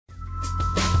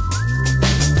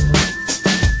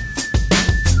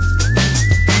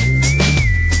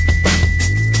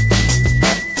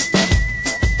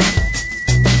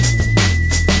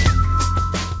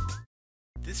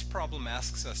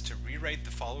rewrite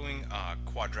the following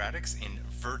quadratics in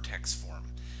vertex form.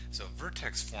 So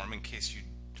vertex form, in case you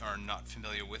are not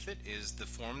familiar with it, is the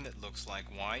form that looks like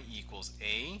y equals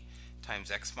a times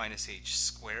x minus h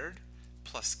squared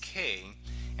plus k,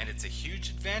 and it's a huge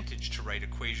advantage to write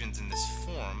equations in this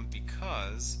form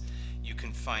because you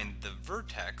can find the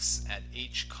vertex at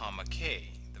h comma k.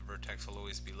 The vertex will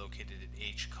always be located at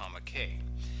h comma k.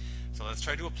 So let's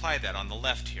try to apply that on the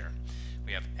left here.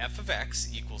 We have f of x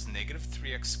equals negative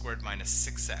 3x squared minus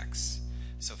 6x.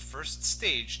 So first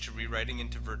stage to rewriting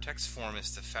into vertex form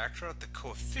is to factor out the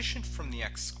coefficient from the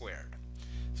x squared.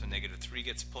 So negative 3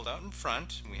 gets pulled out in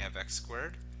front, and we have x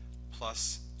squared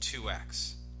plus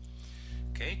 2x.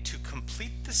 Okay, to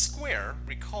complete the square,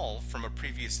 recall from a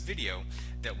previous video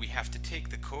that we have to take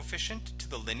the coefficient to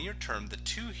the linear term, the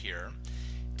 2 here,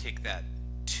 take that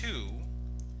 2,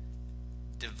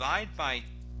 divide by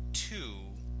 2,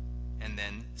 and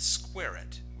then square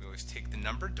it. We always take the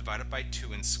number, divide it by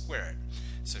 2, and square it.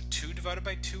 So 2 divided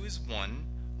by 2 is 1,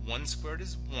 1 squared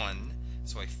is 1,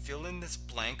 so I fill in this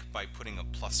blank by putting a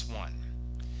plus 1.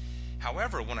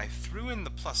 However, when I threw in the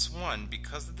plus 1,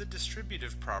 because of the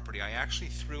distributive property, I actually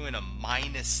threw in a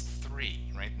minus 3,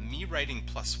 right? Me writing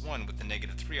plus 1 with the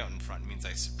negative 3 out in front means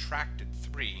I subtracted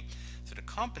 3. So to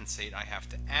compensate, I have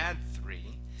to add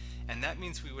 3, and that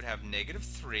means we would have negative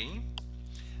 3.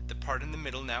 The part in the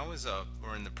middle now is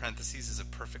or in the parentheses, is a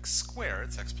perfect square.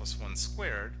 It's x plus 1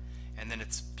 squared, and then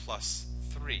it's plus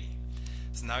 3.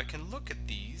 So now I can look at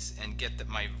these and get that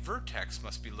my vertex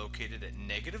must be located at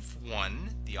negative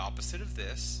 1, the opposite of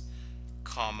this,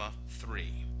 comma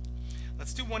 3.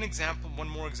 Let's do one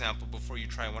more example before you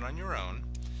try one on your own.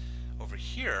 Over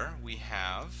here we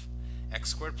have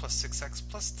x squared plus 6x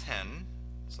plus 10.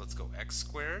 So let's go x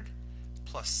squared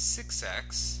plus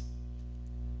 6x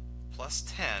plus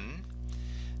 10.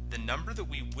 The number that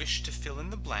we wish to fill in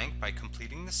the blank by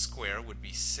completing the square would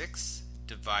be 6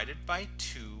 divided by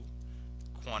 2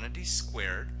 quantity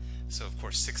squared. So of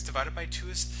course 6 divided by 2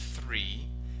 is 3.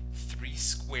 3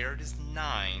 squared is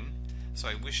 9. So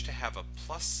I wish to have a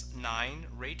plus 9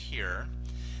 right here.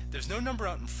 There's no number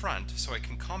out in front, so I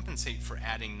can compensate for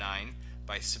adding 9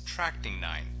 by subtracting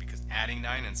 9, because adding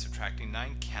 9 and subtracting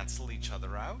 9 cancel each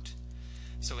other out.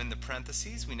 So in the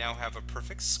parentheses we now have a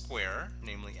perfect square,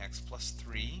 namely x plus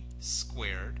 3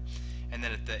 squared, and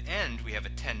then at the end we have a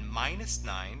 10 minus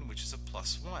 9, which is a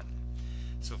plus 1.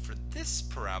 So for this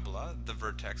parabola, the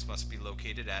vertex must be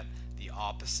located at the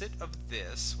opposite of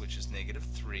this, which is negative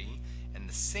 3, and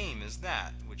the same as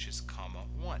that, which is comma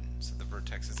 1. So the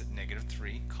vertex is at negative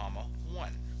 3, comma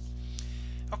 1.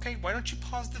 Okay, why don't you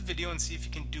pause the video and see if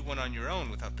you can do one on your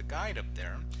own without the guide up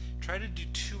there. Try to do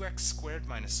 2x squared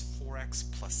minus 4x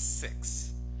plus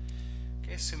 6.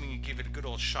 Okay, assuming you give it a good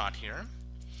old shot here.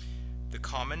 The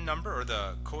common number, or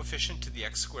the coefficient to the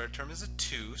x squared term, is a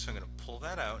 2, so I'm going to pull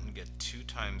that out and get 2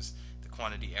 times the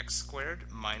quantity x squared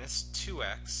minus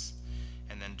 2x,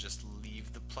 and then just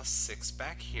leave the plus 6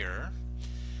 back here.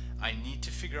 I need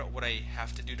to figure out what I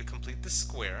have to do to complete the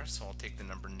square, so I'll take the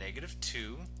number negative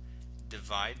 2,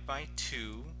 divide by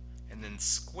 2, and then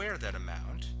square that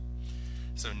amount.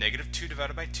 So negative 2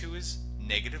 divided by 2 is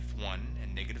negative 1,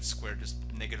 and negative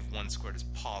 1 squared is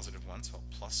positive 1, so I'll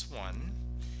plus 1.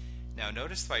 Now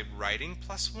notice by writing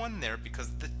plus 1 there, because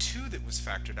of the 2 that was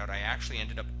factored out, I actually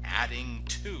ended up adding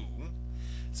 2.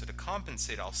 So to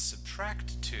compensate, I'll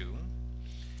subtract 2,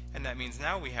 and that means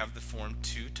now we have the form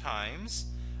 2 times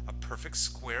a perfect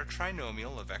square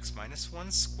trinomial of x minus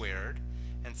 1 squared,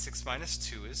 and 6 minus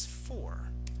 2 is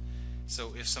 4.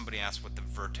 So if somebody asked what the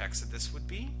vertex of this would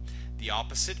be, the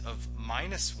opposite of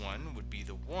minus 1 would be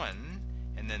the 1,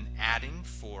 and then adding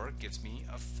 4 gives me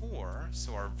a 4,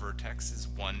 so our vertex is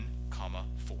 1, comma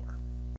 4.